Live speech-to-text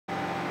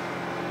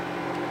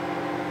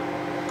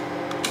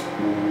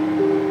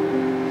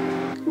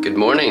Good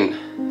morning.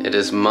 It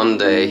is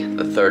Monday,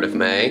 the 3rd of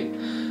May,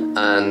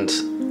 and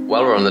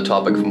while we're on the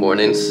topic of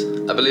mornings,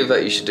 I believe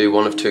that you should do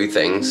one of two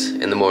things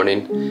in the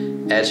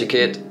morning: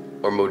 educate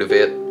or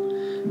motivate,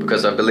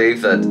 because I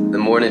believe that the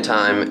morning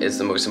time is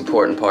the most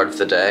important part of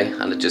the day,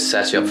 and it just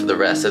sets you up for the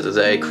rest of the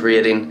day,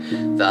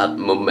 creating that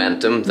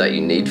momentum that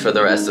you need for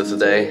the rest of the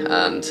day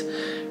and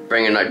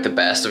bringing out the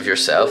best of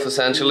yourself,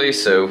 essentially.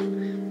 So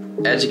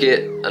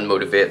educate and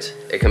motivate.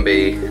 It can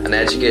be an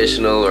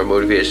educational or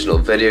motivational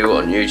video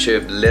on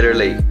YouTube.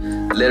 Literally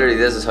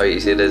this is how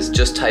easy it is.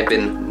 Just type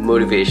in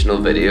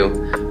motivational video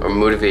or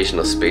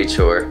motivational speech,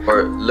 or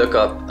look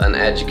up an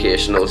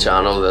educational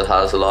channel that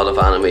has a lot of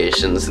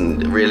animations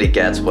and really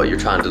gets what you're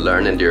trying to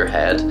learn into your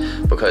head,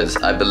 because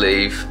I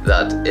believe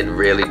that it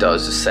really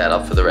does just set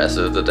up for the rest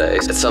of the day.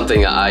 It's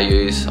something that I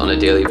use on a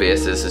daily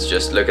basis. It's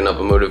just looking up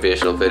a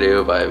motivational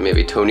video by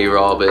maybe Tony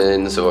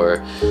Robbins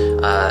or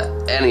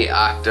any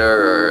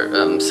actor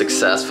or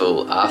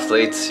successful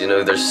athletes. You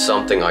know, there's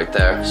something out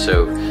there.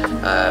 So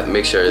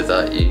make sure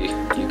that you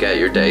get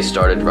your day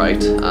started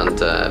right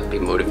and be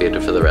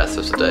motivated for the rest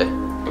of the day.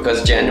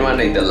 Because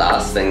genuinely the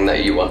last thing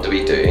that you want to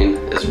be doing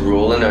is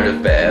rolling out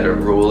of bed or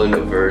rolling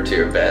over to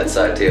your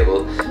bedside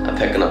table and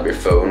picking up your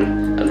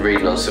phone and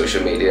reading on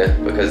social media,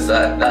 because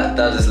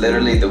that is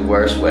literally the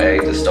worst way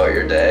to start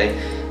your day.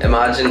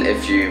 Imagine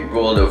if you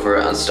rolled over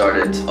and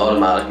started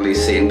automatically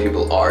seeing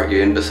people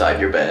arguing beside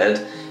your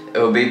bed. It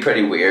would be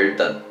pretty weird.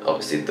 That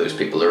obviously those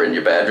people are in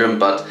your bedroom,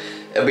 but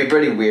it would be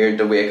pretty weird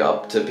to wake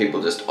up to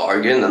people just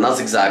arguing, and that's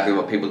exactly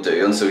what people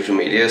do on social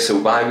media. So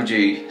why would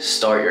you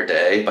start your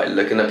day by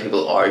looking at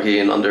people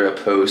arguing under a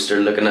post or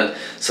looking at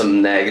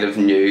some negative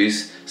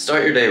news?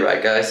 Start your day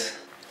right, guys.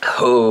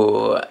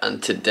 Oh,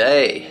 and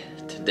today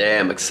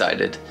I'm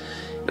excited.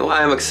 You know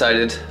why I'm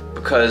excited?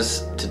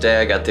 Because today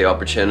I got the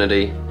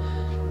opportunity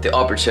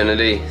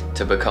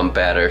to become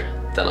better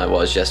than I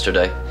was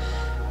yesterday.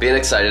 Being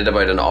excited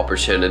about an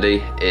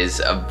opportunity is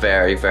a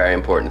very, very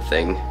important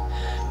thing,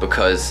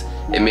 because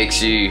it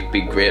makes you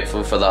be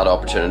grateful for that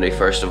opportunity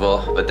first of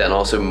all, but then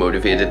also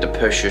motivated to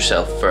push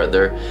yourself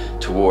further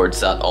towards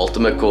that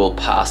ultimate goal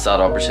past that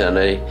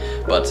opportunity.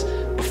 But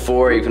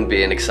before even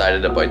being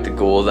excited about the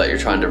goal that you're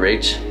trying to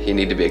reach, you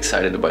need to be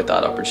excited about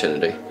that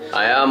opportunity.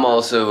 I am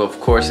also,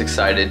 of course,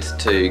 excited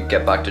to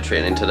get back to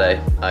training today.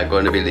 I'm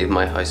going to be leaving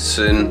my house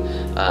soon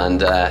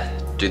and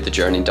do the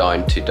journey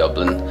down to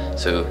Dublin.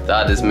 So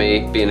that is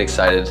me being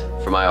excited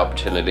for my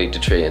opportunity to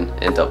train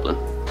in Dublin.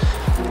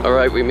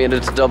 Alright, we made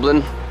it to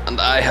Dublin,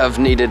 and I have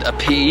needed a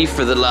pee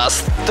for the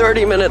last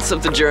 30 minutes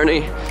of the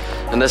journey,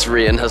 and this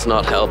rain has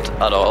not helped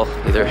at all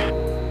either.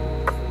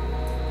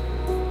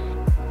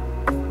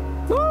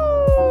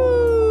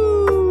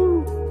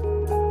 Woo!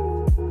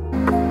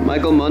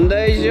 Michael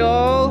Mondays,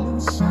 y'all!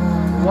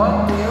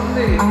 What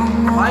Monday?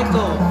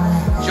 Michael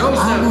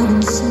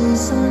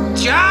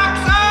Joseph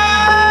Jackson!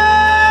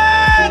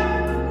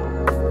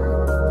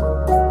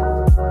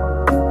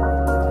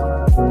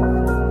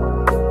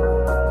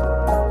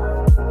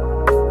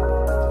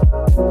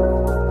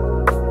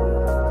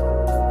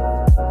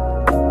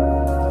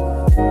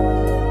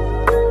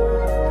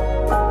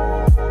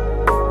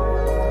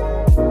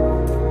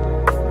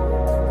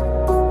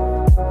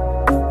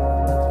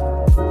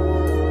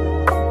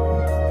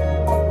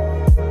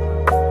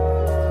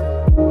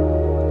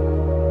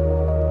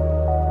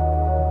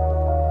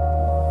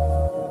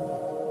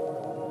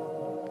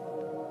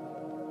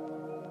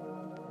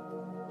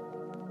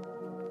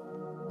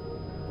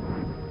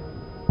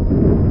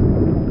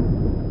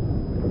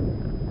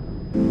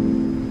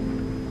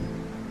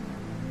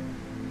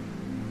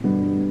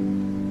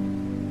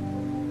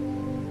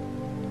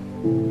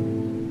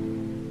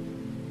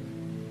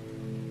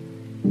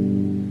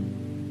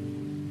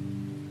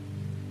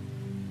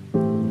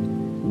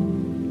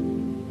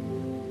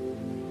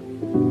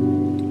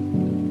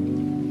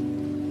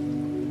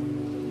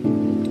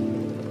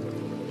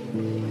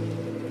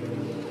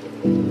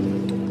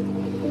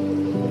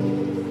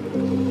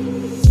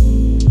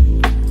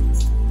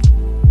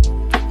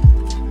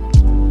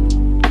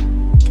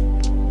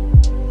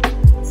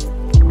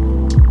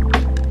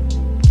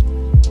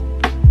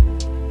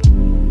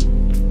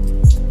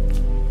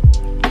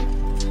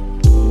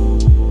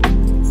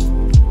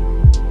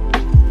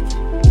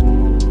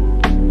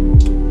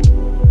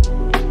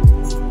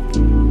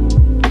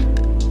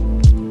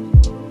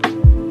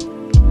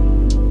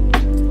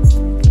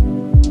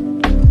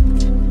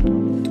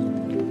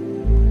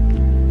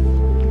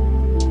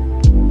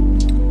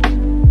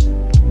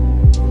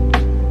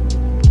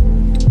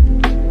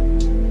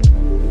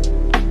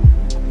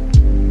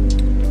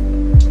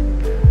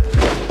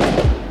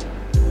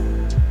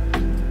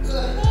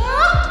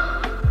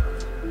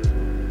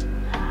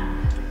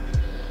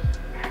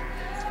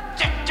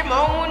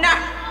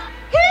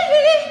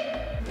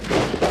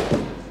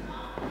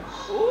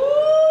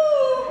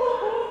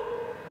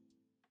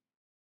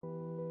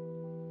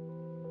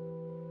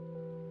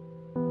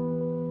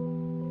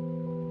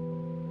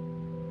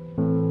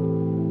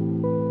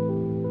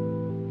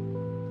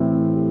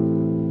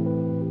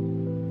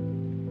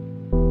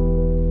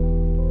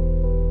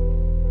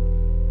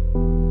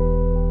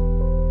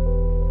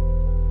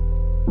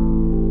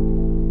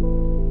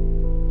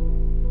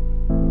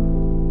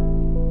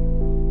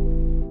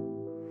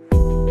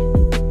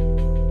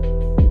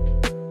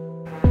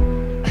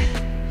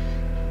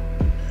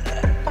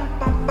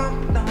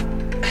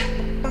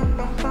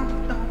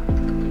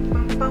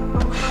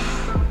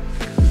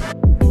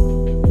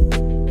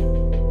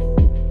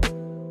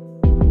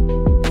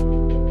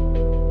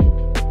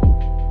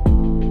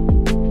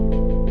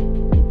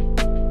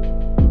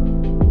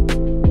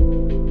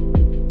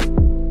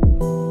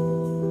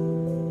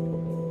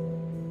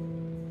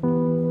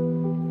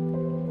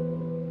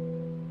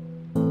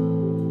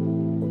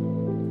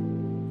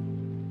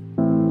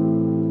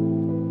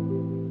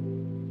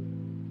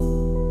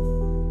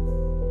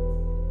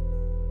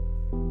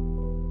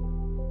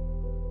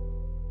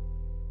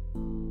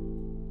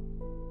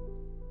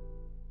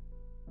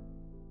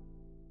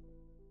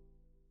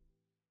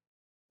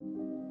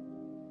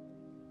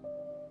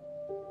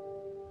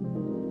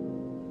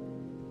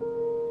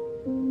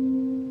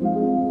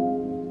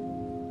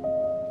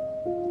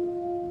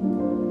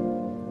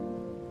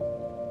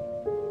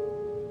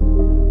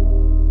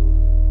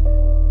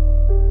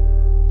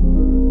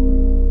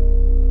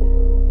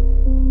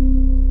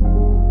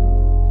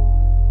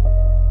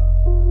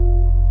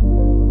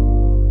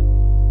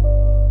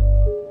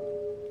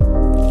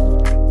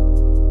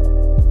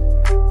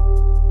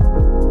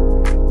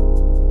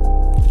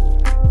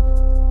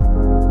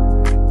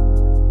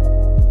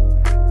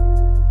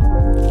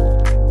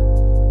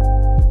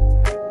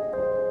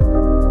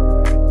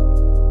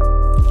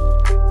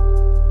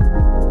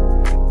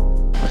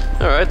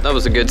 that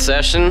was a good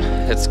session.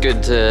 It's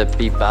good to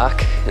be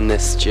back in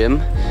this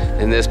gym,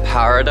 in this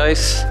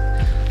paradise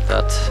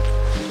that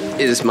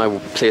is my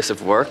place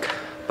of work.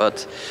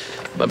 But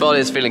my body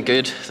is feeling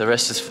good, the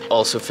rest is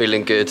also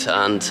feeling good,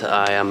 and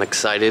I am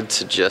excited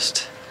to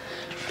just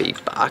be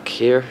back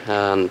here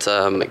and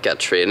get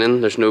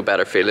training. There's no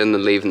better feeling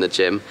than leaving the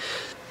gym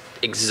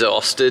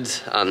exhausted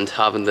and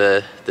having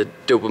the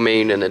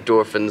dopamine and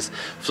endorphins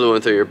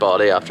flowing through your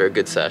body after a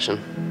good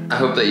session. I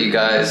hope that you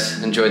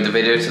guys enjoyed the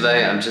video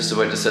today. I'm just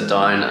about to sit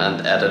down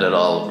and edit it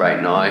all right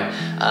now,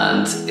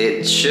 and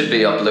it should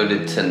be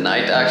uploaded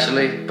tonight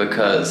actually,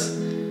 because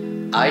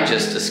I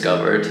just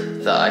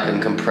discovered that I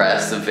can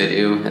compress the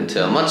video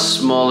into a much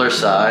smaller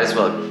size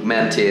while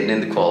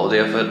maintaining the quality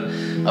of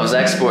it. I was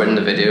exporting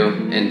the video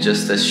in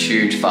just this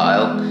huge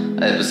file.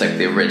 It was like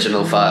the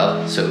original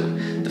file, so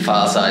the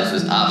file size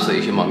was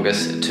absolutely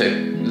humongous. It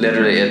took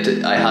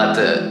literally, I had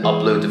to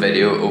upload the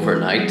video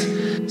overnight.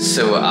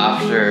 So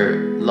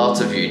after lots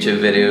of YouTube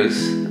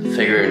videos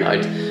figuring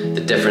out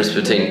the difference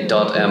between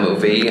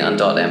 .mov and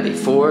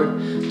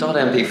 .mp4,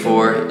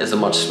 .mp4 is a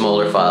much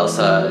smaller file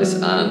size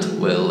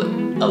and will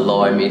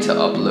allow me to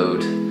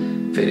upload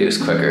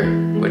videos quicker,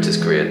 which is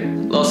great.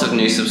 Lots of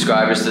new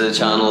subscribers to the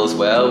channel as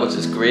well, which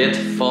is great.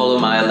 Follow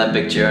my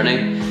Olympic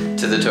journey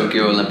to the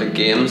Tokyo Olympic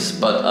Games,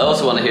 but I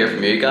also want to hear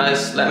from you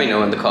guys. Let me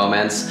know in the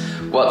comments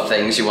what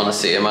things you want to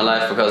see in my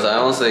life, because I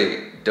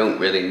honestly don't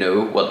really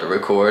know what to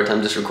record.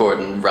 I'm just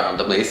recording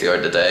randomly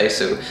throughout the day,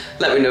 so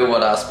let me know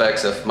what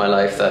aspects of my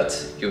life that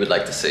you would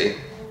like to see.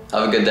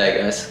 Have a good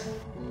day, guys.